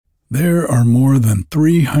There are more than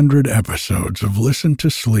 300 episodes of Listen to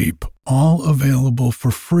Sleep, all available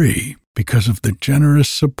for free because of the generous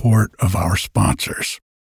support of our sponsors.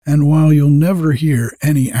 And while you'll never hear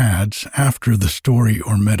any ads after the story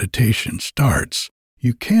or meditation starts,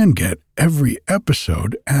 you can get every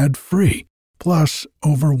episode ad-free, plus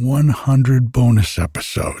over 100 bonus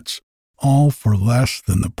episodes, all for less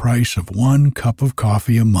than the price of one cup of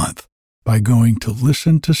coffee a month by going to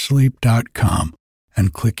listentosleep.com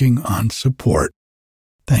and clicking on support.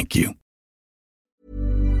 Thank you.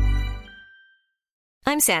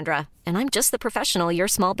 I'm Sandra, and I'm just the professional your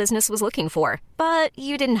small business was looking for. But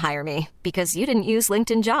you didn't hire me because you didn't use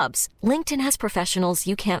LinkedIn Jobs. LinkedIn has professionals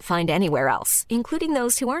you can't find anywhere else, including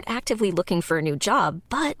those who aren't actively looking for a new job,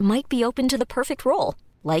 but might be open to the perfect role,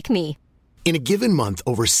 like me. In a given month,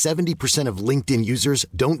 over 70% of LinkedIn users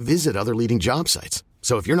don't visit other leading job sites.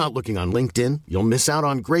 So if you're not looking on LinkedIn, you'll miss out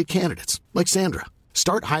on great candidates like Sandra.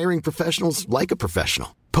 Start hiring professionals like a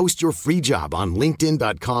professional. Post your free job on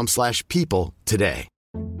linkedin.com/people today.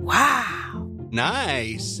 Wow.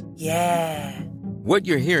 Nice. Yeah. What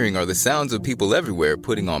you're hearing are the sounds of people everywhere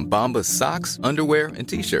putting on Bombas socks, underwear, and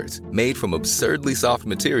T-shirts made from absurdly soft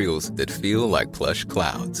materials that feel like plush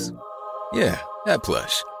clouds. Yeah, that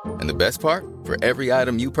plush. And the best part? For every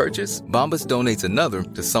item you purchase, Bombas donates another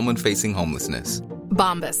to someone facing homelessness.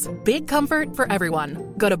 Bombas. Big comfort for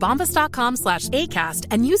everyone. Go to bombas.com/ACAST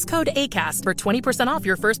and use code ACAST for 20% off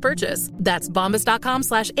your first purchase. That's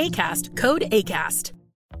bombas.com/ACAST. Code ACAST.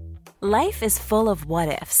 Life is full of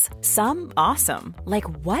what-ifs. Some awesome. Like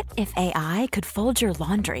what if AI could fold your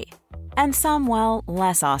laundry? And some, well,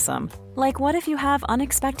 less awesome. Like what if you have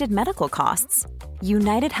unexpected medical costs?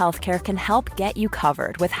 United Healthcare can help get you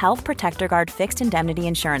covered with Health Protector Guard fixed indemnity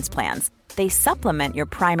insurance plans. They supplement your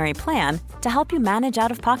primary plan to help you manage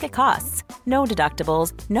out-of-pocket costs. No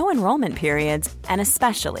deductibles, no enrollment periods, and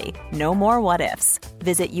especially no more what-ifs.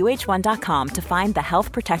 Visit uh1.com to find the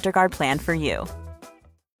Health Protector Guard plan for you.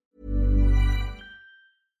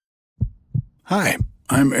 Hi,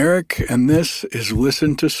 I'm Eric, and this is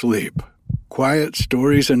Listen to Sleep. Quiet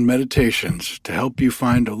stories and meditations to help you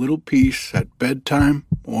find a little peace at bedtime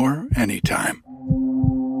or anytime.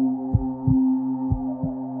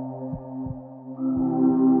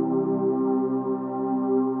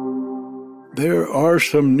 There are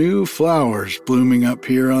some new flowers blooming up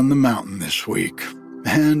here on the mountain this week,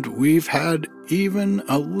 and we've had even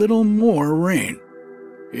a little more rain.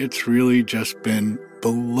 It's really just been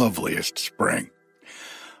the loveliest spring.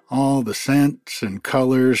 All the scents and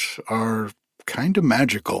colors are kind of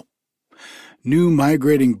magical. New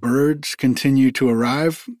migrating birds continue to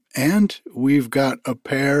arrive, and we've got a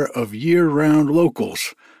pair of year-round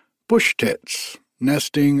locals, bush tits,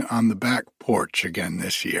 nesting on the back porch again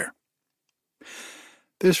this year.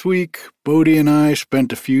 This week, Bodhi and I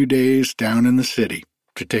spent a few days down in the city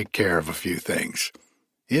to take care of a few things.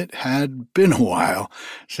 It had been a while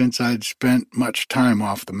since I'd spent much time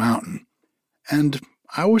off the mountain, and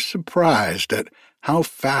I was surprised at how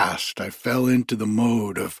fast I fell into the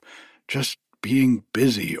mode of just being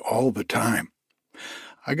busy all the time.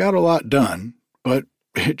 I got a lot done, but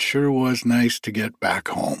it sure was nice to get back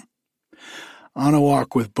home. On a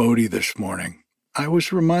walk with Bodhi this morning, I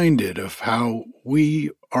was reminded of how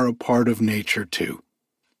we are a part of nature too.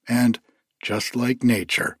 And just like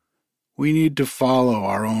nature, we need to follow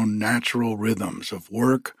our own natural rhythms of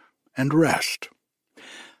work and rest.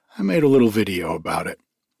 I made a little video about it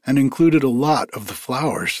and included a lot of the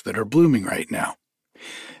flowers that are blooming right now.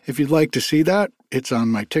 If you'd like to see that, it's on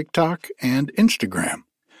my TikTok and Instagram.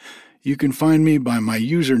 You can find me by my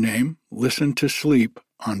username, Listen to Sleep,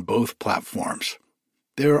 on both platforms.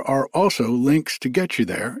 There are also links to get you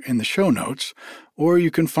there in the show notes, or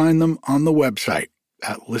you can find them on the website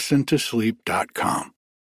at listentosleep.com.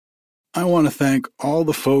 I want to thank all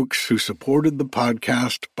the folks who supported the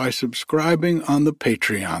podcast by subscribing on the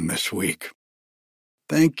Patreon this week.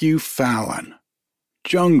 Thank you, Fallon,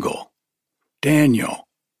 Jungle, Daniel,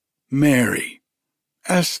 Mary,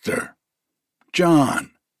 Esther,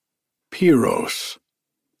 John, Piros,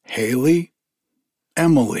 Haley,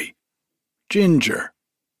 Emily, Ginger,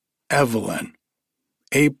 Evelyn,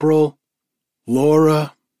 April,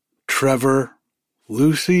 Laura, Trevor,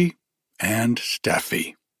 Lucy, and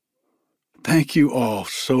Steffi. Thank you all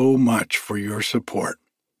so much for your support.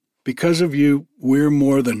 Because of you, we're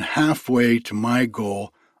more than halfway to my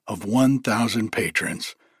goal of 1,000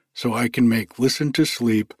 patrons, so I can make Listen to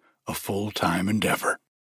Sleep a full-time endeavor.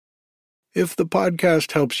 If the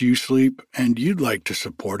podcast helps you sleep and you'd like to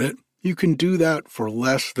support it, you can do that for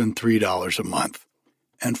less than $3 a month.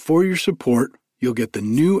 And for your support, you'll get the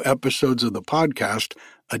new episodes of the podcast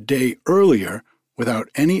a day earlier without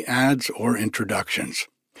any ads or introductions.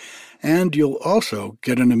 And you'll also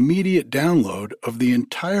get an immediate download of the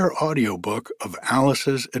entire audiobook of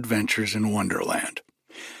Alice's Adventures in Wonderland.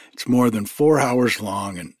 It's more than 4 hours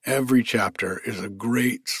long, and every chapter is a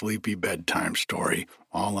great sleepy bedtime story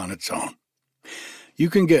all on its own.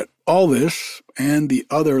 You can get all this and the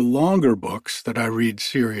other longer books that I read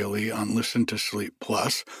serially on Listen to Sleep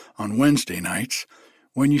Plus on Wednesday nights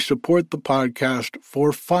when you support the podcast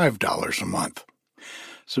for $5 a month.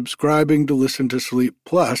 Subscribing to Listen to Sleep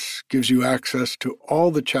Plus gives you access to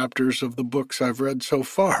all the chapters of the books I've read so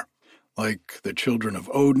far, like The Children of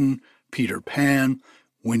Odin, Peter Pan,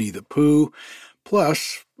 Winnie the Pooh,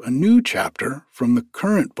 plus a new chapter from the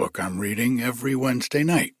current book I'm reading every Wednesday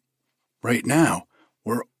night. Right now,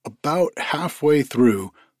 we're about halfway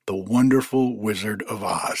through The Wonderful Wizard of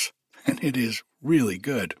Oz, and it is really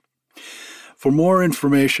good. For more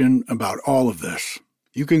information about all of this,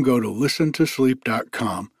 you can go to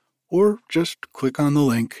listentosleep.com or just click on the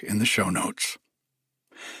link in the show notes.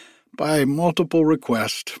 By multiple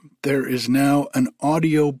request, there is now an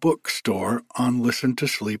audio book store on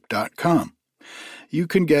listentosleep.com. You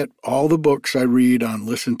can get all the books I read on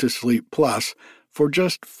Listen to Sleep Plus for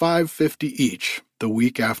just $5.50 each the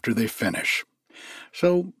week after they finish.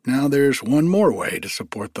 So now there's one more way to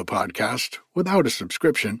support the podcast without a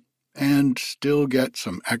subscription and still get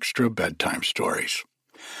some extra bedtime stories.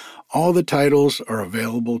 All the titles are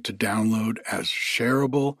available to download as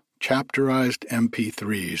shareable, chapterized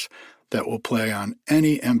MP3s that will play on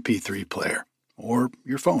any MP3 player or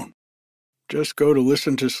your phone. Just go to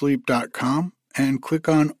listentosleep.com and click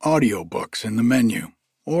on Audiobooks in the menu,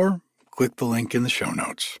 or click the link in the show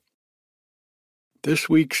notes. This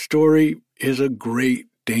week's story is a great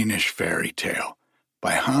Danish fairy tale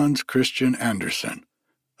by Hans Christian Andersen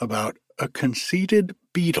about a conceited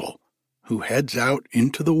beetle who heads out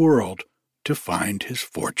into the world to find his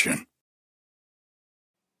fortune.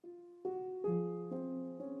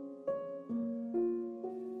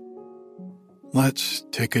 Let's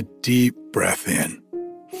take a deep breath in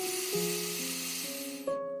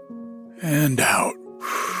and out.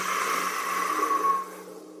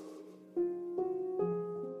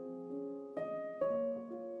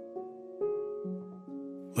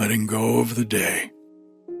 Letting go of the day,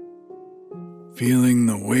 feeling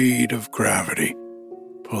the weight of gravity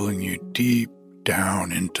pulling you deep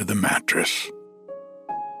down into the mattress.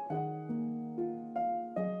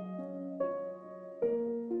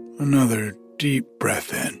 Another deep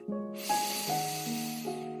breath in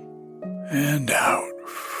and out.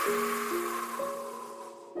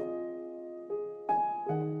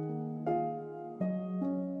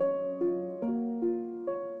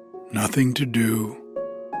 Nothing to do,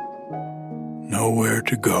 nowhere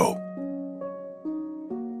to go,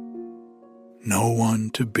 no one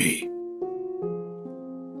to be.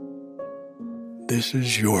 This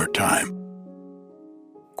is your time,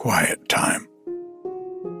 quiet time.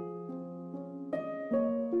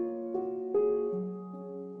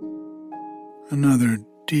 Another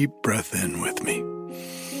deep breath in with me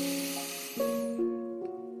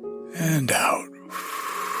and out.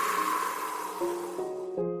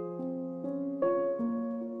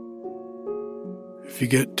 If you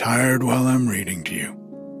get tired while I'm reading to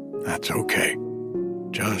you, that's okay.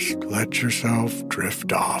 Just let yourself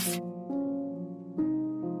drift off.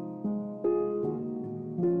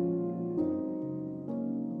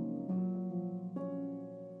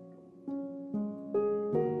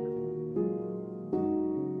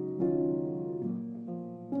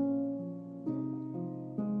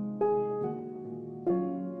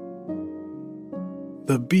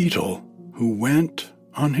 The Beetle Who Went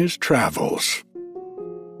on His Travels.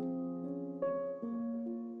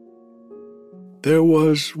 There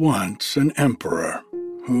was once an emperor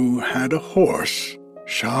who had a horse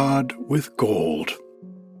shod with gold.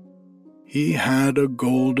 He had a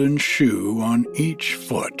golden shoe on each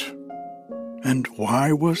foot. And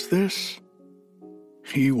why was this?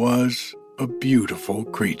 He was a beautiful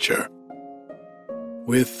creature,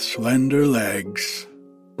 with slender legs,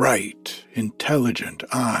 bright, intelligent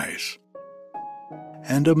eyes,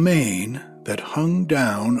 and a mane that hung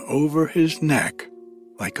down over his neck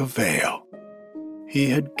like a veil. He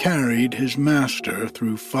had carried his master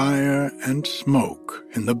through fire and smoke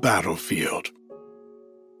in the battlefield,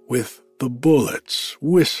 with the bullets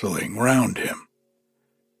whistling round him.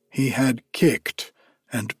 He had kicked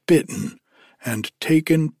and bitten and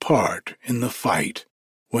taken part in the fight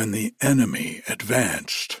when the enemy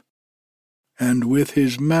advanced. And with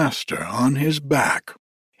his master on his back,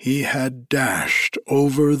 he had dashed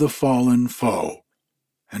over the fallen foe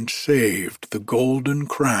and saved the golden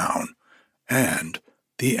crown and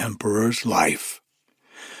the emperor's life.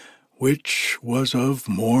 which was of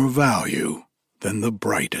more value than the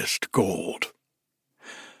brightest gold.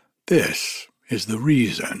 This is the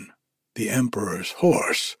reason the emperor's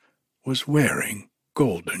horse was wearing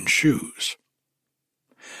golden shoes.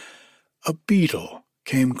 A beetle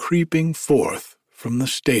came creeping forth from the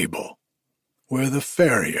stable, where the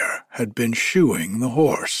farrier had been shoeing the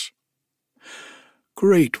horse.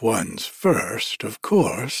 "Great ones first, of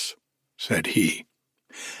course," said he,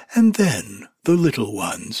 "and then the little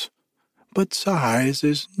ones, but size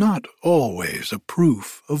is not always a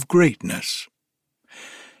proof of greatness."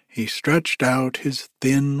 He stretched out his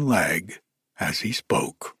thin leg as he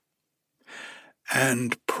spoke.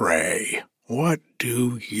 "And pray, what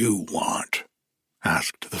do you want?"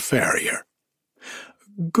 asked the farrier.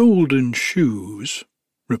 "Golden shoes,"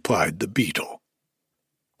 replied the beetle.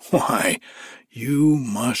 "Why, you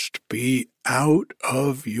must be out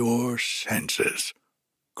of your senses,"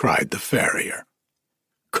 cried the farrier.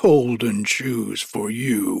 "Golden shoes for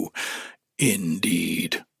you,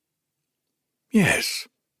 indeed." "Yes,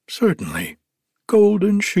 certainly,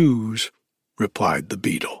 golden shoes," replied the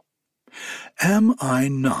beetle. "Am I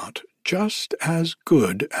not just as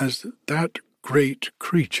good as that great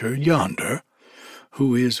creature yonder,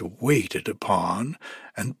 who is waited upon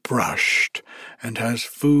and brushed, and has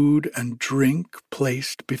food and drink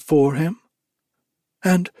placed before him?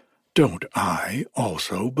 And don't I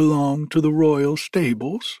also belong to the royal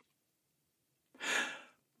stables?"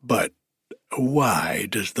 "But why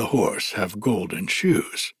does the horse have golden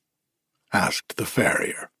shoes?" asked the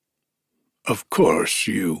farrier. "Of course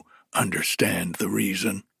you understand the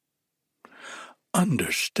reason."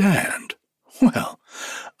 "Understand? Well,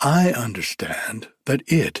 I understand that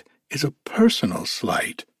it is a personal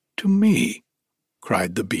slight to me,"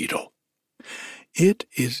 cried the beetle. "It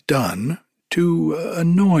is done to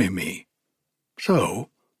annoy me.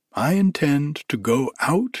 So I intend to go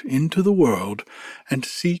out into the world and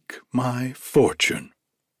seek my fortune."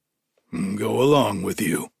 "Go along with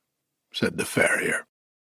you," said the farrier.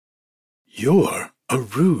 "You're a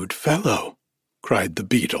rude fellow," cried the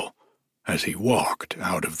beetle, as he walked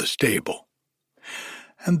out of the stable.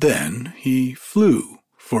 And then he flew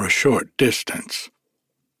for a short distance,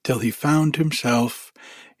 till he found himself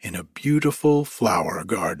in a beautiful flower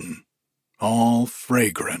garden, all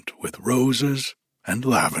fragrant with roses and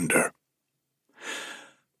lavender.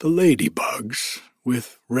 The ladybugs,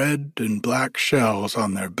 with red and black shells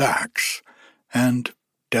on their backs and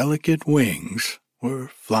delicate wings, were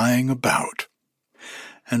flying about,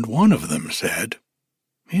 and one of them said,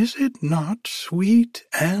 "Is it not sweet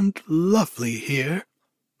and lovely here?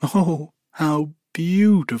 Oh, how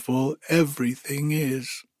beautiful everything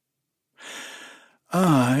is!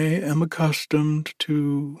 I am accustomed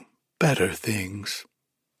to better things,"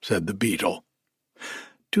 said the beetle.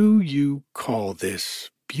 "Do you call this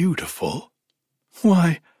beautiful?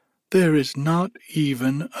 Why, there is not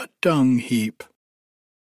even a dung heap."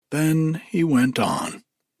 Then he went on,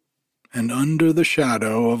 and under the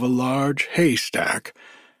shadow of a large haystack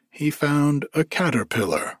he found a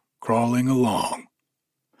caterpillar crawling along.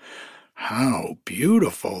 "How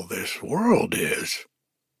beautiful this world is,"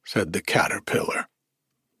 said the caterpillar.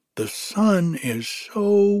 "The sun is so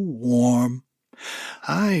warm.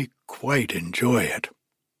 I quite enjoy it.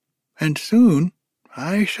 And soon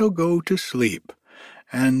I shall go to sleep,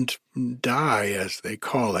 and die as they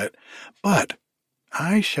call it, but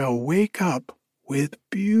I shall wake up with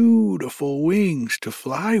beautiful wings to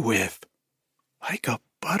fly with, like a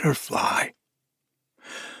butterfly."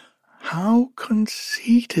 "How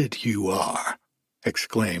conceited you are!"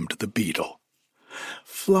 exclaimed the beetle.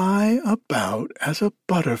 "Fly about as a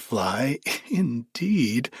butterfly,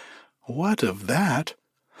 indeed! What of that?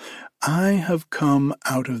 I have come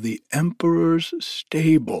out of the emperor's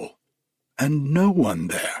stable, and no one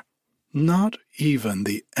there, not even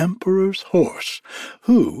the emperor's horse,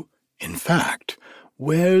 who, in fact,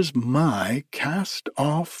 wears my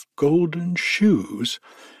cast-off golden shoes,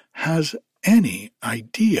 has any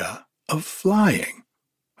idea of flying,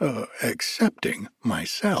 excepting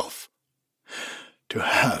myself. To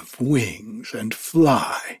have wings and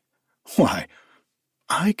fly, why,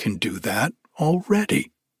 I can do that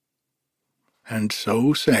already." And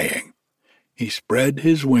so saying, he spread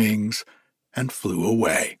his wings and flew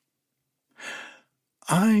away.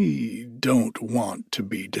 "I don't want to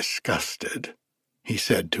be disgusted," he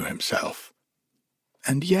said to himself,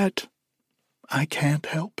 "and yet I can't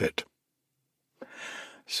help it."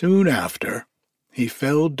 Soon after, he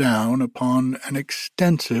fell down upon an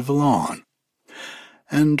extensive lawn,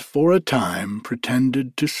 and for a time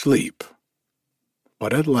pretended to sleep,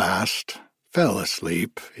 but at last fell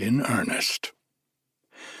asleep in earnest.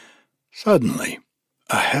 Suddenly,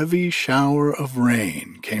 a heavy shower of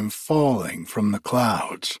rain came falling from the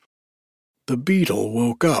clouds. The beetle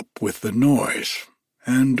woke up with the noise,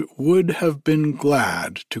 and would have been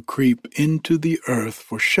glad to creep into the earth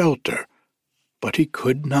for shelter, but he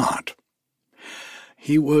could not.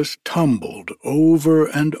 He was tumbled over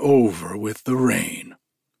and over with the rain,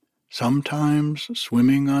 sometimes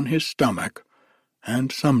swimming on his stomach,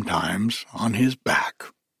 and sometimes on his back.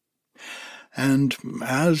 And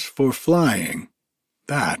as for flying,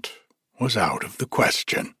 that was out of the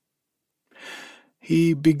question.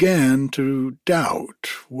 He began to doubt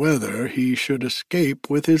whether he should escape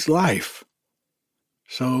with his life.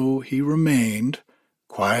 So he remained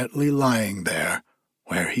quietly lying there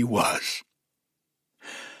where he was.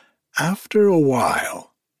 After a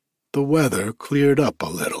while, the weather cleared up a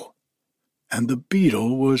little, and the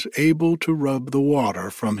beetle was able to rub the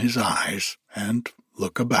water from his eyes and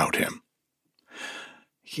look about him.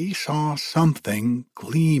 He saw something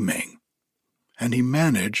gleaming, and he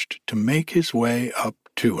managed to make his way up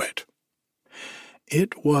to it.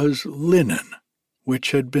 It was linen,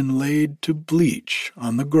 which had been laid to bleach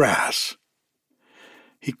on the grass.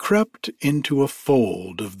 He crept into a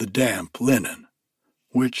fold of the damp linen,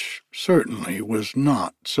 which certainly was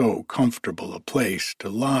not so comfortable a place to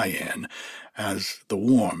lie in as the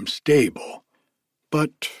warm stable,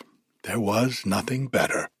 but there was nothing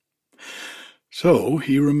better. So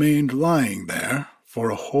he remained lying there for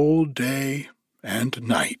a whole day and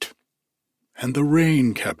night, and the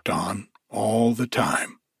rain kept on all the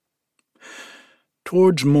time.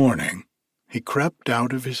 Towards morning, he crept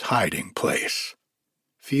out of his hiding place,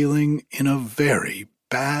 feeling in a very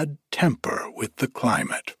bad temper with the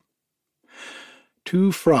climate.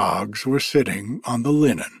 2 frogs were sitting on the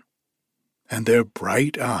linen, and their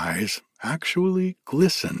bright eyes actually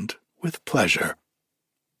glistened with pleasure.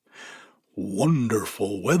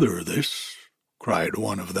 "Wonderful weather this," cried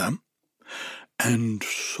one of them, "and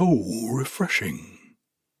so refreshing.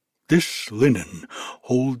 This linen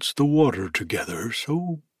holds the water together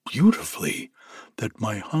so beautifully that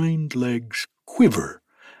my hind legs quiver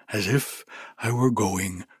as if I were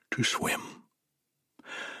going to swim."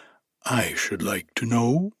 "I should like to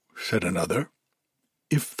know," said another,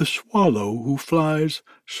 "if the swallow who flies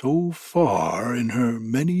so far in her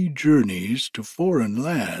many journeys to foreign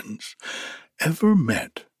lands ever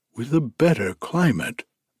met with a better climate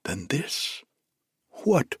than this.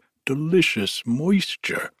 What delicious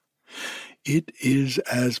moisture! It is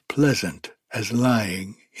as pleasant as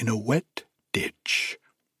lying in a wet ditch.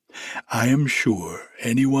 I am sure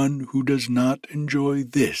anyone who does not enjoy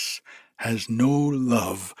this has no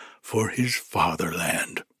love for his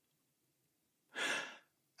fatherland."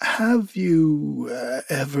 "Have you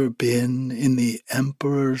ever been in the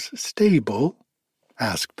emperor's stable?"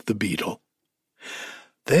 asked the beetle.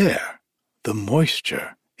 "There the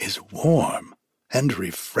moisture is warm and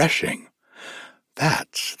refreshing.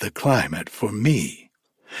 That's the climate for me,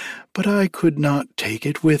 but I could not take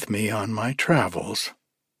it with me on my travels.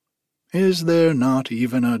 Is there not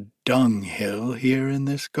even a dunghill here in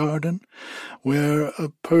this garden, where a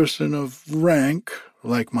person of rank,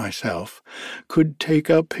 like myself, could take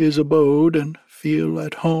up his abode and feel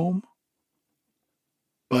at home?"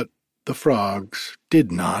 But the frogs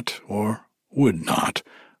did not, or would not,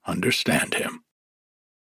 understand him.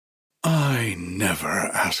 "I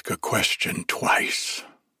never ask a question twice,"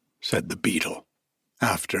 said the beetle,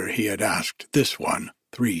 after he had asked this one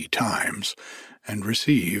 3 times, and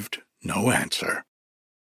received no answer.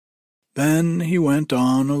 Then he went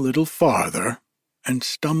on a little farther, and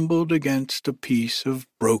stumbled against a piece of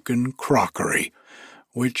broken crockery,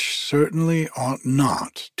 which certainly ought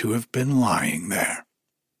not to have been lying there.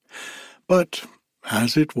 But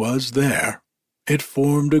as it was there, it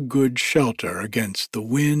formed a good shelter against the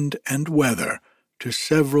wind and weather to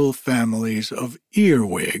several families of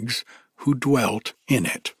earwigs who dwelt in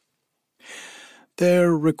it.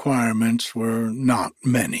 Their requirements were not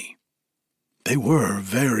many. They were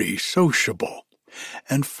very sociable,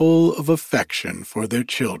 and full of affection for their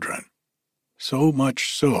children, so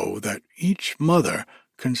much so that each mother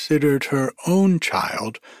considered her own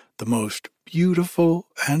child the most beautiful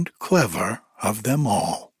and clever of them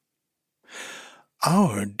all.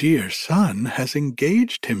 "Our dear son has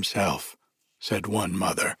engaged himself," said one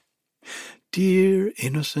mother. "Dear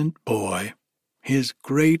innocent boy, his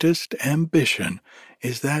greatest ambition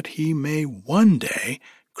is that he may one day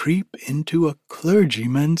creep into a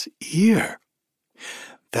clergyman's ear.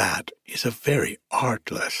 That is a very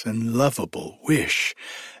artless and lovable wish,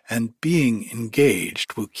 and being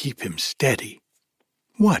engaged will keep him steady.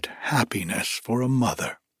 What happiness for a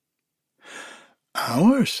mother!"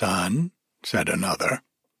 "Our son," said another,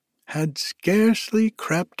 had scarcely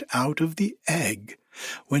crept out of the egg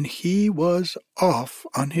when he was off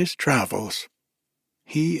on his travels.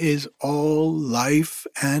 He is all life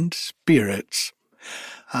and spirits.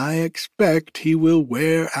 I expect he will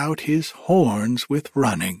wear out his horns with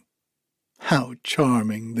running. How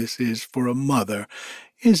charming this is for a mother,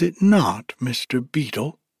 is it not, Mr.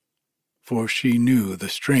 Beetle? For she knew the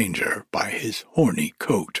stranger by his horny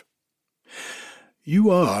coat. You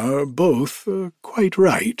are both quite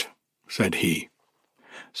right, said he.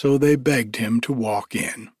 So they begged him to walk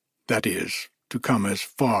in, that is, to come as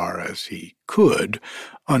far as he could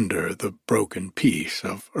under the broken piece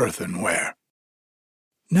of earthenware.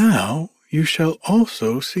 Now you shall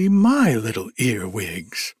also see my little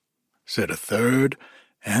earwigs, said a third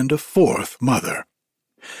and a fourth mother.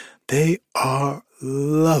 They are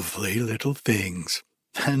lovely little things,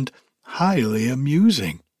 and highly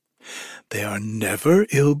amusing. They are never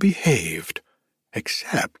ill-behaved,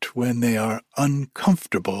 except when they are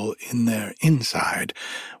uncomfortable in their inside,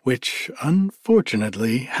 which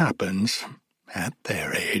unfortunately happens at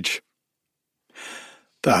their age.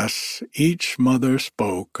 Thus each mother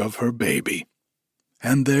spoke of her baby,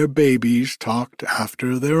 and their babies talked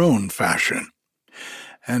after their own fashion,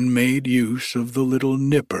 and made use of the little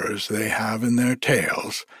nippers they have in their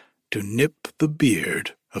tails to nip the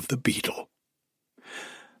beard of the beetle.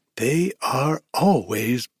 They are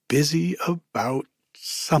always busy about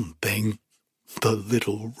something, the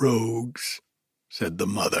little rogues, said the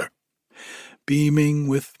mother, beaming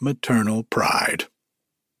with maternal pride.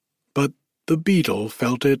 But the beetle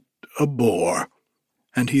felt it a bore,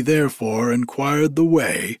 and he therefore inquired the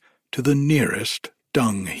way to the nearest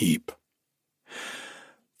dung-heap.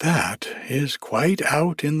 That is quite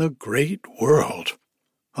out in the great world,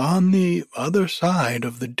 on the other side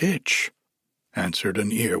of the ditch, answered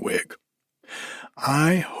an earwig.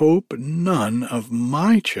 I hope none of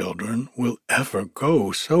my children will ever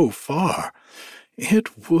go so far.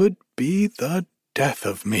 It would be the death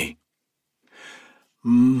of me.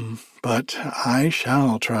 But I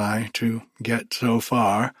shall try to get so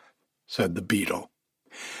far, said the beetle,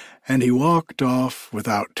 and he walked off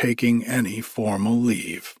without taking any formal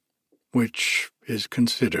leave, which is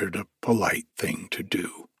considered a polite thing to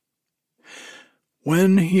do.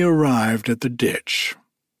 When he arrived at the ditch,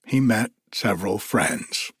 he met several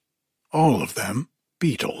friends, all of them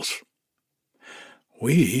beetles.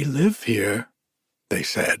 We live here, they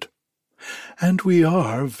said, and we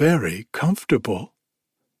are very comfortable.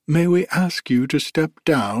 May we ask you to step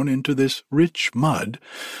down into this rich mud?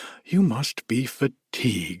 You must be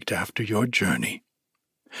fatigued after your journey.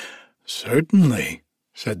 Certainly,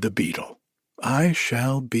 said the beetle. I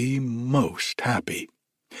shall be most happy.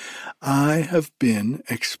 I have been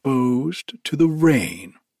exposed to the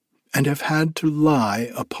rain, and have had to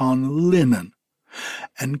lie upon linen,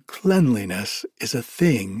 and cleanliness is a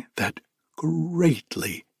thing that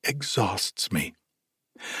greatly exhausts me.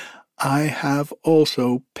 I have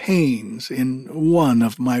also pains in one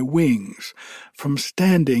of my wings from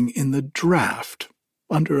standing in the draught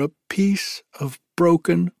under a piece of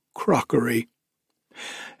broken crockery.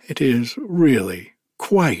 It is really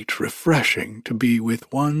quite refreshing to be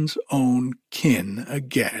with one's own kin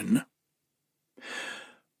again.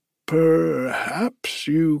 Perhaps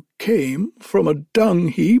you came from a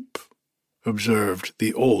dung-heap, observed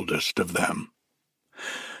the oldest of them.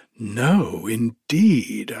 No,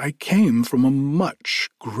 indeed, I came from a much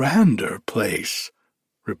grander place,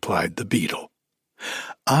 replied the beetle.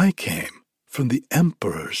 I came from the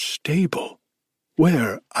emperor's stable,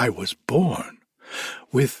 where I was born,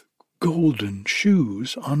 with golden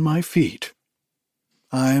shoes on my feet.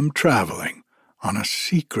 I am traveling on a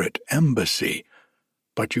secret embassy,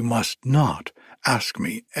 but you must not ask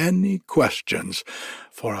me any questions,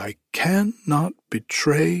 for I cannot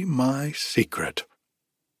betray my secret.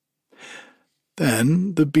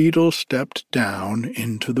 Then the beetle stepped down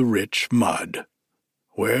into the rich mud,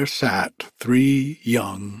 where sat 3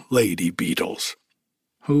 young lady beetles,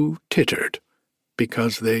 who tittered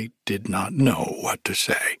because they did not know what to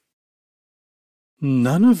say.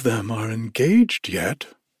 None of them are engaged yet,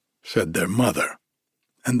 said their mother,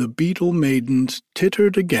 and the beetle maidens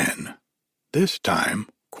tittered again, this time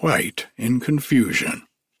quite in confusion.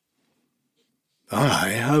 I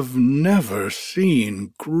have never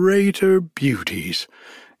seen greater beauties,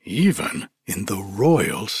 even in the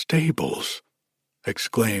royal stables,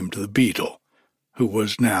 exclaimed the beetle, who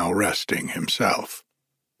was now resting himself.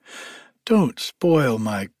 Don't spoil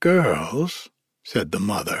my girls, said the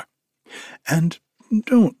mother, and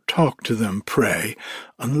don't talk to them, pray,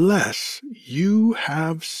 unless you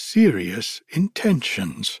have serious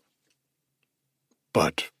intentions.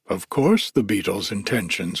 But Of course the beetle's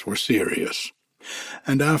intentions were serious,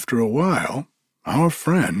 and after a while our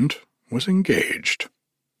friend was engaged.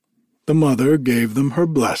 The mother gave them her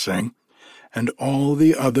blessing, and all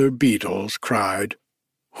the other beetles cried,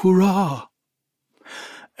 "Hurrah!"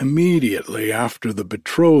 Immediately after the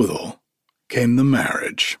betrothal came the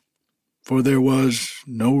marriage, for there was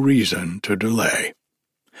no reason to delay.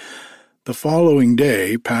 The following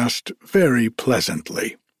day passed very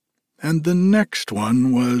pleasantly, and the next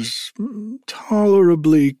one was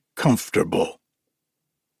tolerably comfortable.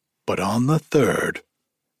 But on the third,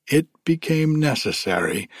 it became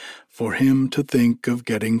necessary for him to think of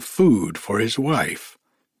getting food for his wife,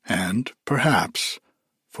 and perhaps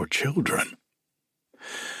for children.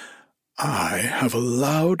 "I have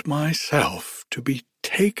allowed myself to be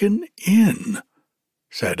taken in,"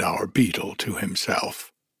 said our beetle to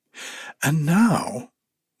himself, "and now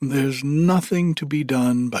there's nothing to be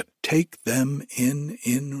done but take them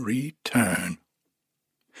in return."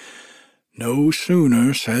 No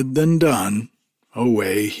sooner said than done.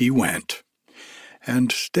 Away he went,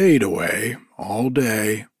 and stayed away all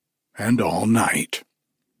day and all night,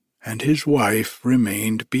 and his wife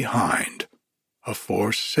remained behind, a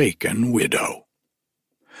forsaken widow.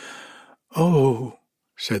 "Oh,"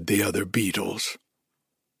 said the other beetles,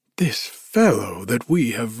 "this fellow that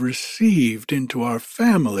we have received into our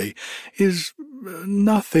family is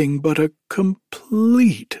nothing but a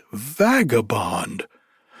complete vagabond.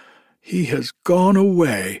 He has gone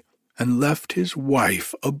away and left his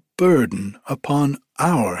wife a burden upon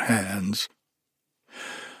our hands."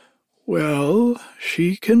 "Well,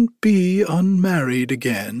 she can be unmarried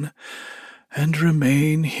again, and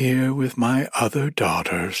remain here with my other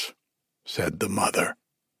daughters," said the mother.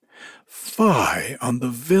 "Fie on the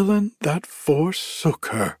villain that forsook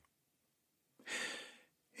her."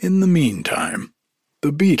 In the meantime,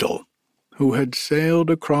 the beetle, who had sailed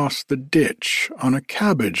across the ditch on a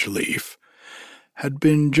cabbage leaf, had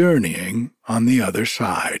been journeying on the other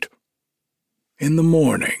side. In the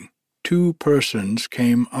morning, 2 persons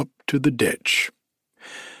came up to the ditch.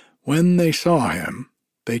 When they saw him,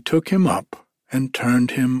 they took him up and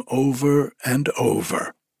turned him over and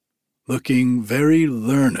over, looking very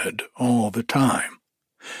learned all the time,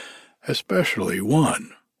 especially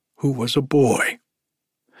one who was a boy.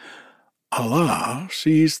 "Allah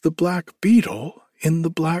sees the black beetle in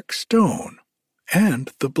the black stone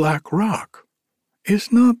and the black rock.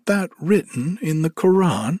 Is not that written in the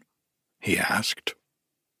Koran?" he asked.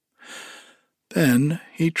 Then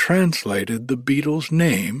he translated the beetle's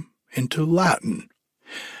name into Latin,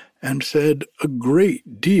 and said a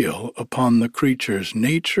great deal upon the creature's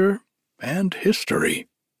nature and history.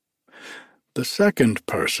 The second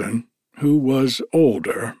person, who was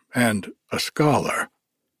older and a scholar,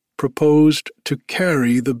 proposed to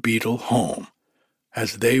carry the beetle home,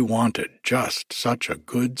 as they wanted just such a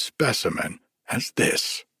good specimen as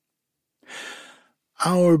this.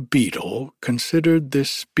 Our beetle considered this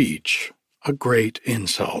speech a great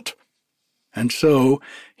insult, and so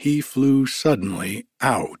he flew suddenly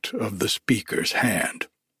out of the speaker's hand.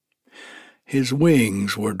 His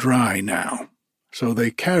wings were dry now, so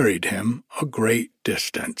they carried him a great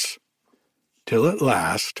distance, till at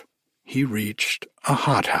last he reached a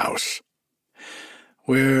hothouse,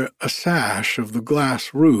 where a sash of the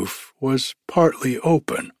glass roof was partly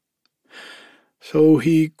open. So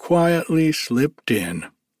he quietly slipped in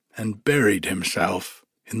and buried himself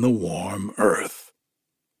in the warm earth.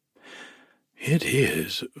 "It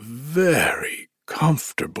is very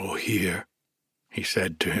comfortable here," he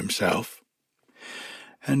said to himself,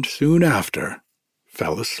 and soon after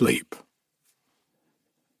fell asleep.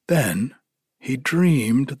 Then he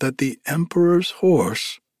dreamed that the emperor's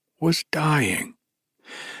horse was dying,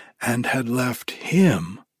 and had left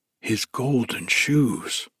him his golden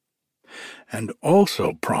shoes, and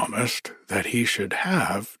also promised that he should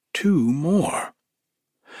have 2 more.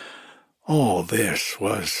 All this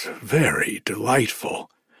was very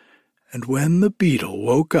delightful, and when the beetle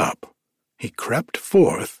woke up, he crept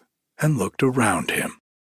forth and looked around him.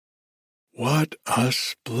 What a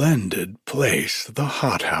splendid place the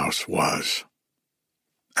hothouse was!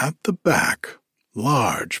 At the back,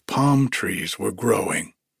 large palm trees were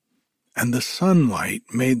growing, and the sunlight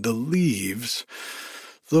made the leaves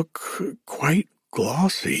look quite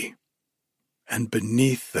glossy, and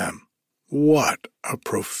beneath them, what a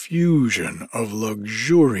profusion of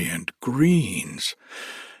luxuriant greens,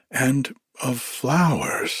 and of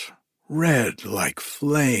flowers, red like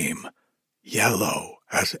flame, yellow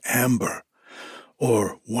as amber,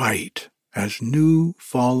 or white as new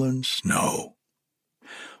fallen snow.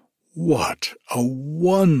 What a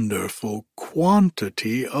wonderful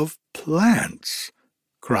quantity of plants,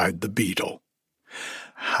 cried the beetle.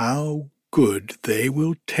 "How good they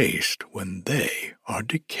will taste when they are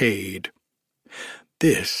decayed.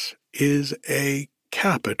 This is a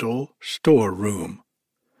capital storeroom.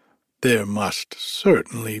 There must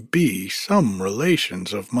certainly be some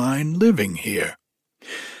relations of mine living here.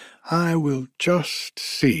 I will just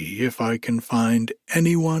see if I can find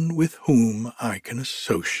anyone with whom I can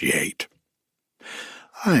associate.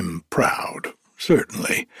 I'm proud,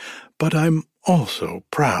 certainly, but I'm also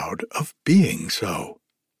proud of being so."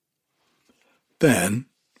 Then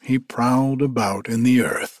he prowled about in the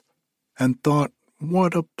earth, and thought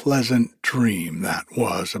what a pleasant dream that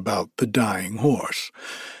was about the dying horse,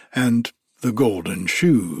 and the golden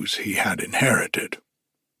shoes he had inherited.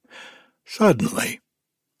 Suddenly,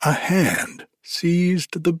 a hand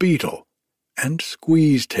seized the beetle and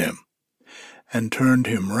squeezed him, and turned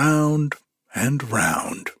him round and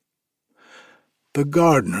round. The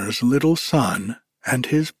gardener's little son and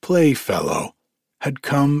his playfellow had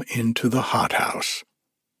come into the hothouse,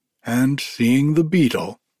 and seeing the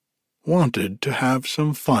beetle, wanted to have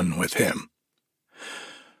some fun with him.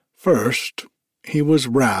 First, he was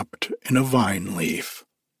wrapped in a vine leaf,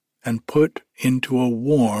 and put into a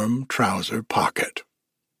warm trouser pocket.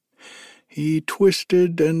 He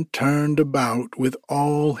twisted and turned about with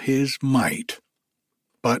all his might,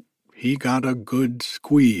 but he got a good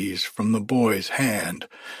squeeze from the boy's hand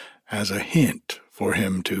as a hint for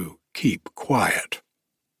him to keep quiet.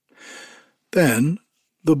 Then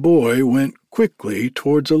the boy went quickly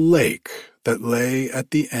towards a lake that lay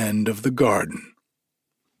at the end of the garden.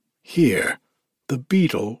 Here the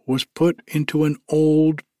beetle was put into an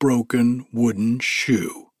old broken wooden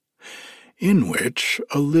shoe, in which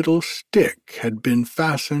a little stick had been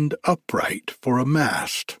fastened upright for a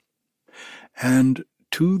mast, and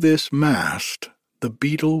to this mast the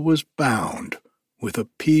beetle was bound with a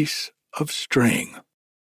piece of string.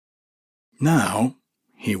 Now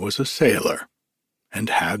he was a sailor, and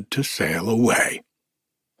had to sail away.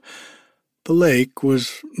 The lake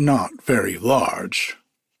was not very large,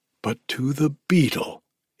 but to the beetle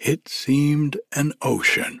it seemed an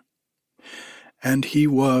ocean, and he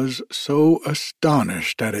was so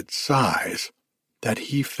astonished at its size that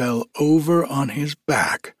he fell over on his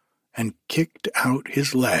back and kicked out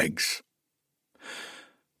his legs.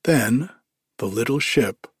 Then the little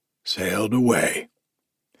ship sailed away.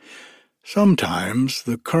 Sometimes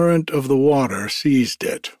the current of the water seized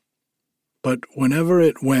it, but whenever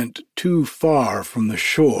it went too far from the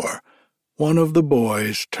shore, one of the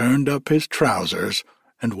boys turned up his trousers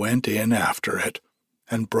and went in after it,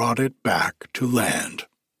 and brought it back to land.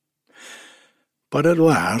 But at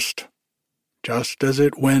last, just as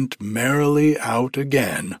it went merrily out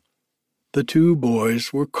again, the two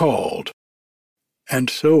boys were called,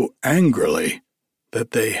 and so angrily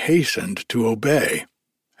that they hastened to obey,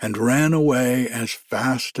 and ran away as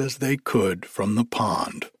fast as they could from the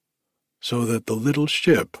pond, so that the little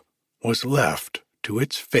ship was left to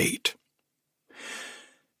its fate.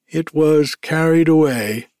 It was carried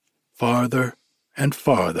away farther and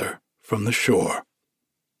farther from the shore,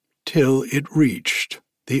 till it reached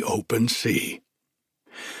the open sea.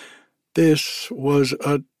 This was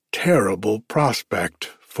a terrible prospect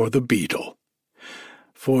for the beetle,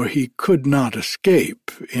 for he could not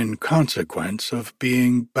escape in consequence of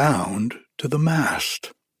being bound to the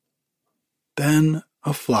mast. Then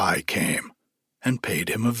a fly came and paid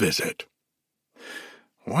him a visit.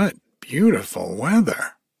 "What beautiful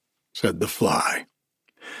weather," said the fly.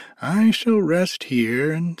 "I shall rest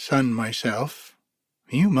here and sun myself.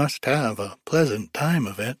 You must have a pleasant time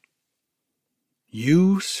of it."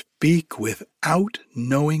 "You speak without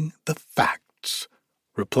knowing the facts,"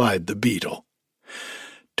 replied the beetle.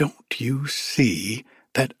 "Don't you see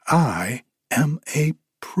that I am a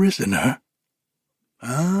prisoner?"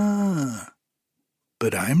 "Ah,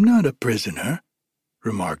 but I'm not a prisoner,"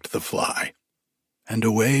 remarked the fly, and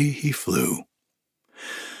away he flew.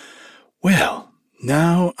 "Well,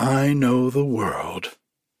 now I know the world,"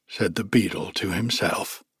 said the beetle to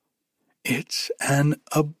himself. "It's an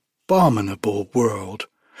abominable world.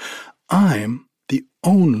 I'm the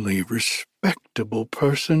only respectable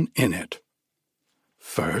person in it.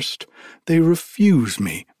 First, they refuse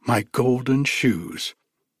me my golden shoes.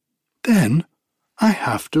 Then I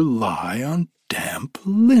have to lie on damp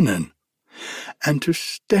linen, and to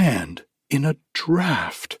stand in a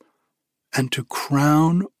draught, and to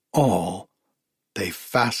crown all, they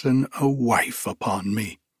fasten a wife upon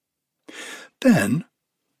me. Then,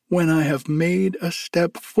 when I have made a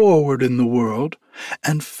step forward in the world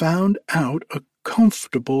and found out a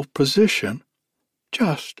comfortable position,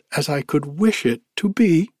 just as I could wish it to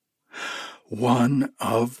be, one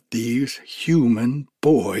of these human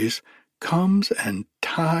boys comes and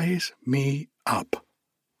ties me up,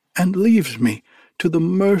 and leaves me to the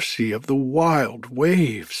mercy of the wild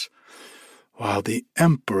waves, while the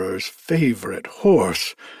emperor's favorite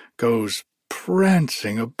horse goes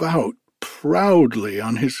prancing about proudly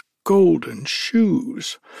on his golden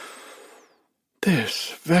shoes.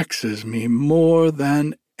 This vexes me more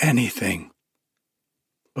than anything.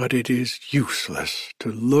 But it is useless to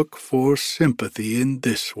look for sympathy in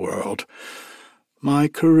this world. My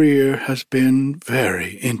career has been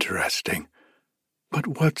very interesting. But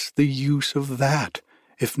what's the use of that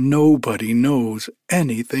if nobody knows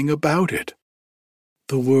anything about it?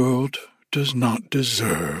 The world does not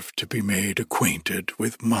deserve to be made acquainted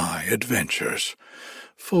with my adventures,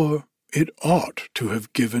 for it ought to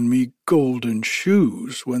have given me golden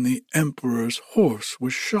shoes when the emperor's horse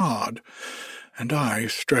was shod, and I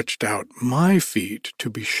stretched out my feet to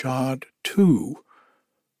be shod too.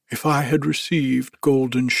 If I had received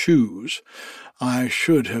golden shoes, I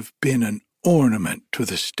should have been an ornament to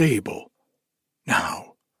the stable.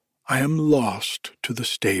 Now I am lost to the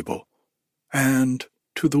stable, and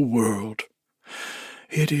to the world.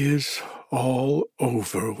 It is all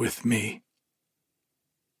over with me.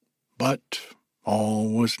 But all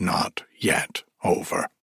was not yet over.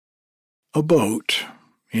 A boat,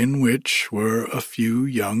 in which were a few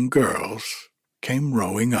young girls, came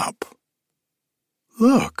rowing up.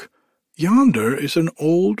 "Look, yonder is an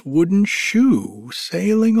old wooden shoe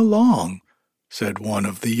sailing along," said one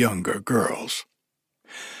of the younger girls.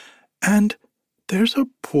 "And there's a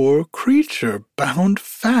poor creature bound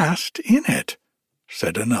fast in it,"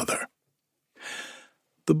 said another.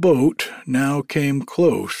 The boat now came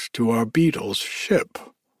close to our beetle's ship,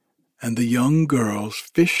 and the young girls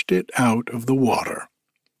fished it out of the water.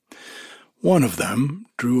 One of them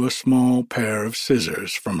drew a small pair of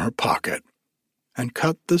scissors from her pocket and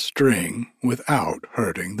cut the string without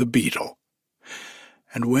hurting the beetle,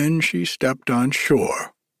 and when she stepped on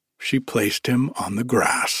shore, she placed him on the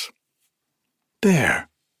grass. "There,"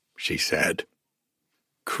 she said,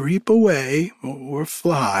 "creep away or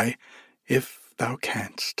fly, if thou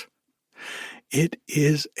canst. It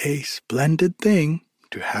is a splendid thing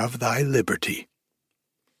to have thy liberty."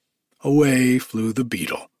 Away flew the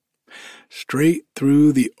beetle, straight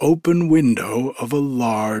through the open window of a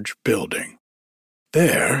large building.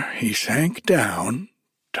 There he sank down,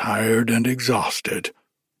 tired and exhausted,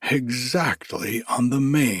 exactly on the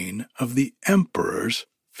mane of the emperor's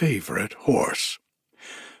favorite horse,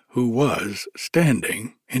 who was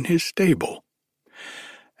standing in his stable,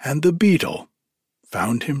 and the beetle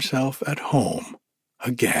found himself at home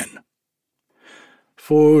again.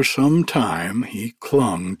 For some time he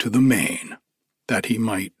clung to the mane, that he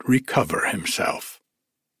might recover himself.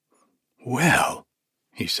 "Well,"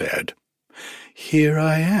 he said, "here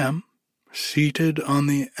I am, seated on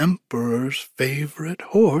the emperor's favorite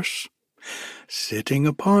horse, sitting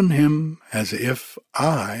upon him as if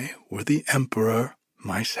I were the emperor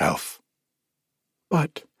myself.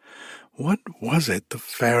 But what was it the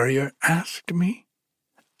farrier asked me?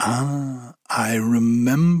 Ah, I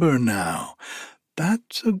remember now.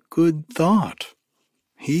 That's a good thought.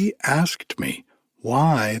 He asked me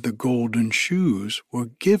why the golden shoes were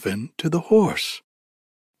given to the horse.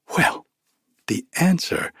 Well, the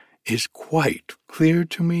answer is quite clear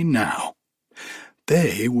to me now.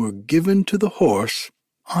 They were given to the horse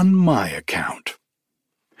on my account."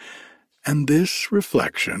 And this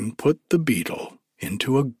reflection put the beetle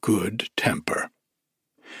into a good temper.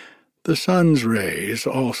 The sun's rays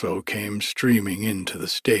also came streaming into the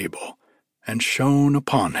stable, and shone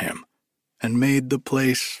upon him, and made the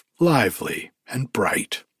place lively and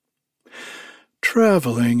bright.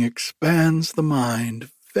 "Traveling expands the mind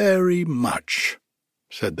very much,"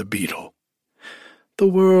 said the beetle. "The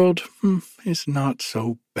world is not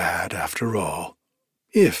so bad after all,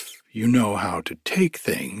 if you know how to take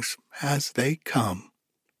things as they come."